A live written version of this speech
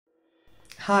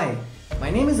Hi, my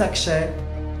name is Akshay.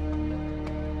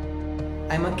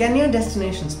 I'm a Kenya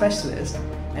destination specialist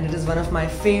and it is one of my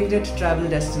favorite travel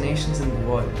destinations in the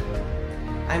world.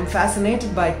 I'm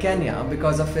fascinated by Kenya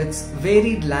because of its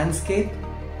varied landscape,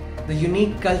 the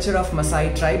unique culture of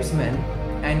Maasai tribesmen,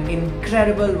 and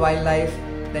incredible wildlife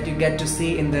that you get to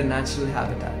see in their natural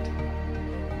habitat.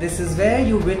 This is where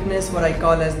you witness what I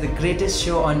call as the greatest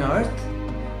show on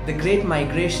earth, the great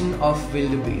migration of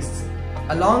wildebeests.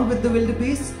 Along with the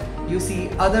wildebeests, you see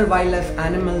other wildlife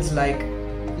animals like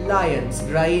lions,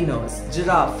 rhinos,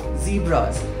 giraffe,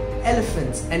 zebras,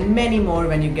 elephants, and many more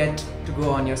when you get to go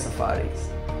on your safaris.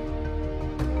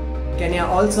 Kenya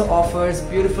also offers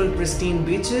beautiful pristine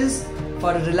beaches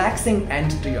for a relaxing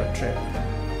end to your trip.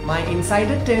 My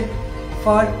insider tip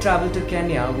for travel to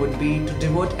Kenya would be to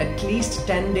devote at least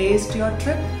 10 days to your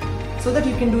trip so that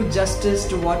you can do justice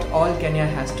to what all Kenya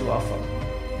has to offer.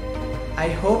 I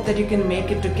hope that you can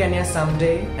make it to Kenya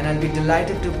someday, and I'll be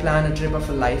delighted to plan a trip of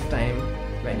a lifetime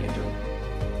when you do.